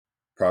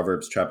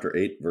Proverbs chapter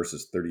 8,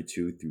 verses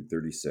 32 through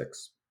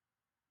 36.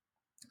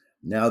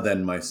 Now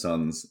then, my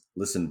sons,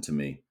 listen to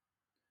me.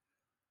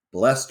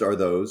 Blessed are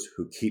those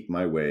who keep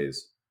my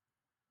ways.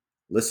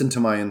 Listen to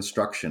my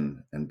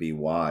instruction and be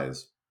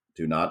wise.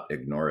 Do not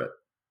ignore it.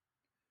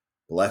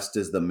 Blessed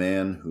is the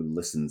man who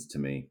listens to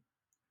me,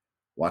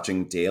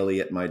 watching daily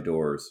at my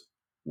doors,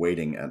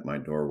 waiting at my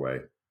doorway.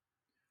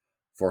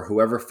 For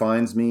whoever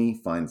finds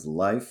me finds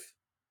life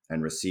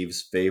and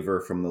receives favor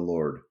from the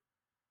Lord.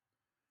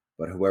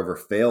 But whoever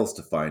fails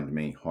to find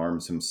me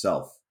harms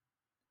himself.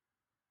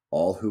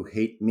 All who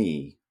hate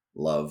me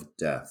love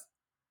death.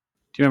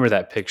 Do you remember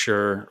that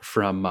picture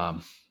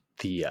from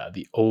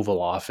the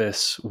Oval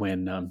Office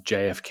when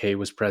JFK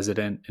was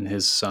president and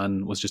his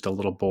son was just a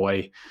little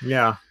boy?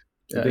 Yeah,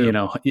 I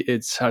do.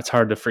 It's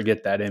hard to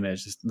forget that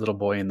image, this little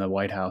boy in the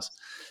White House.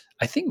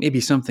 I think maybe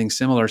something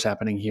similar is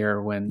happening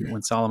here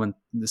when Solomon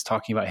is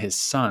talking about his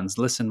sons.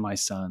 Listen, my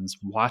sons,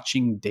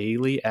 watching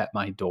daily at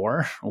my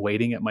door,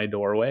 waiting at my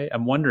doorway.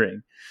 I'm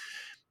wondering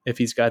if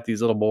he's got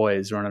these little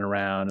boys running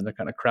around and they're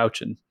kind of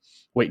crouching,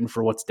 waiting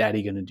for what's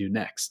daddy going to do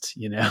next.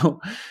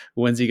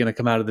 When's he going to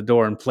come out of the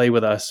door and play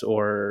with us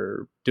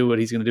or do what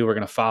he's going to do? We're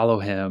going to follow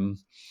him.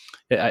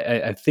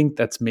 I think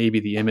that's maybe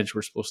the image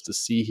we're supposed to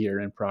see here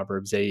in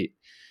Proverbs 8.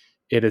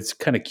 It is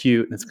kind of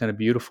cute and it's kind of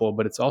beautiful,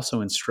 but it's also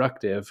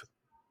instructive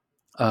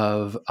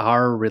of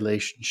our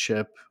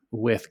relationship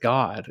with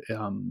God.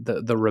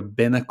 The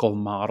rabbinical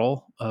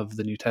model of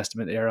the New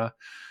Testament era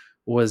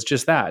was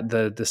just that.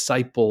 The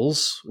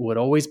disciples would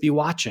always be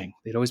watching.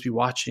 They'd always be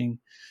watching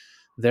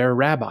their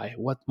rabbi.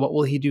 What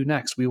will he do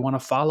next? We want to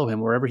follow him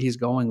wherever he's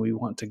going. We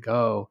want to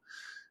go.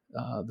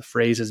 The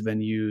phrase has been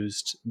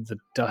used, the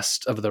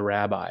dust of the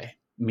rabbi,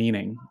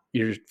 meaning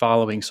you're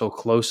following so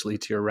closely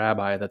to your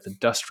rabbi that the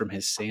dust from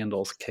his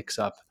sandals kicks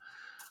up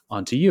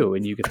onto you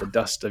and you get the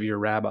dust of your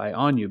rabbi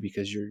on you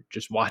because you're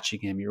just watching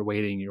him, you're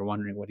waiting, you're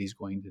wondering what he's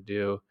going to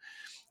do,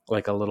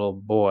 like a little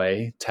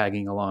boy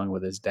tagging along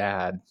with his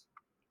dad.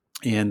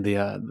 And the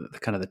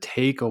kind of the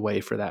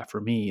takeaway for that for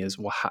me is,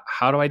 well,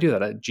 how do I do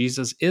that?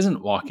 Jesus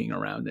isn't walking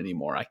around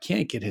anymore. I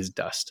can't get his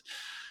dust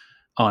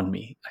on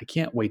me. I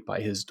can't wait by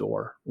his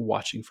door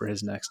watching for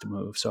his next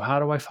move. So how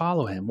do I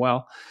follow him?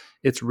 Well,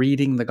 it's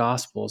reading the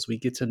Gospels. We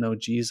get to know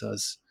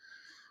Jesus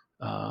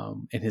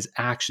in his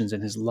actions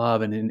and his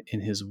love and in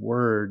his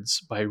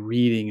words by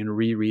reading and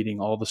rereading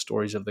all the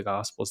stories of the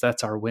Gospels.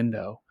 That's our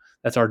window.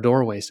 That's our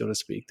doorway, so to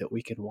speak, that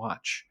we can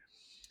watch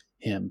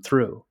him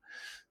through.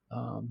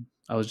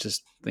 I was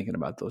just thinking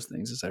about those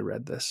things as I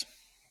read this.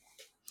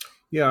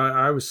 Yeah,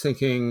 I was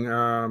thinking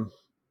of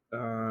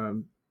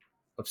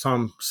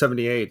Psalm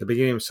 78, the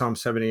beginning of Psalm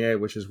 78,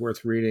 which is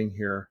worth reading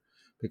here,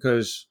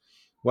 because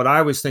what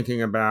I was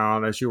thinking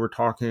about as you were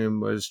talking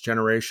was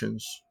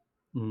generations.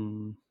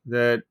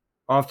 That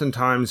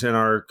oftentimes in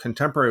our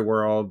contemporary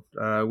world,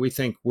 we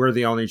think we're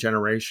the only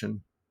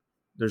generation.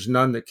 There's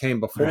none that came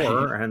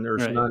before, and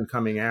there's none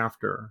coming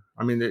after.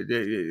 I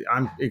mean,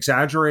 I'm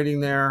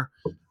exaggerating there.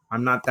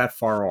 I'm not that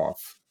far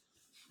off.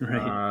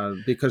 Right.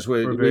 Because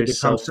we're very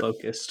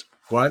self-focused.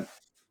 What?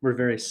 We're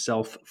very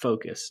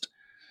self-focused.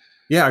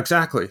 Yeah,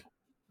 exactly.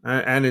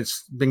 And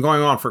it's been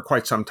going on for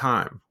quite some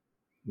time.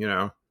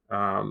 Remember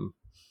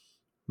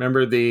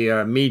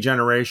the Me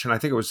generation? I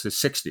think it was the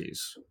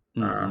 60s.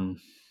 Mm-hmm.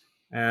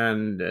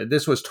 And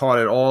this was taught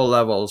at all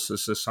levels of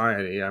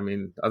society. I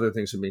mean, other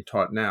things are being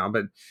taught now.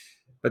 But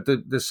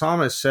the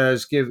psalmist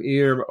says, "Give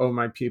ear, O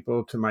my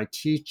people, to my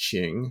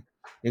teaching.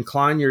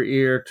 Incline your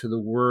ear to the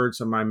words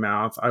of my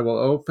mouth. I will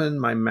open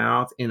my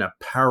mouth in a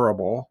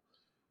parable.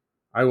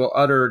 I will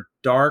utter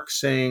dark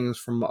sayings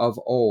from of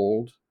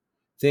old,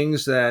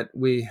 things that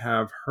we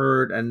have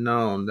heard and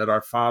known, that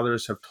our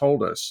fathers have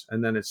told us."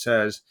 And then it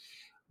says,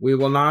 "We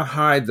will not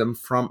hide them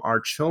from our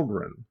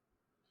children,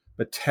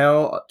 but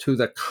tell to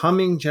the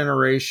coming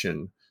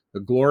generation the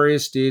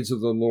glorious deeds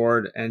of the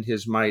Lord and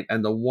his might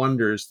and the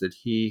wonders that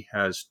he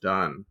has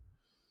done."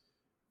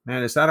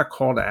 Man, is that a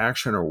call to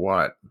action or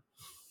what?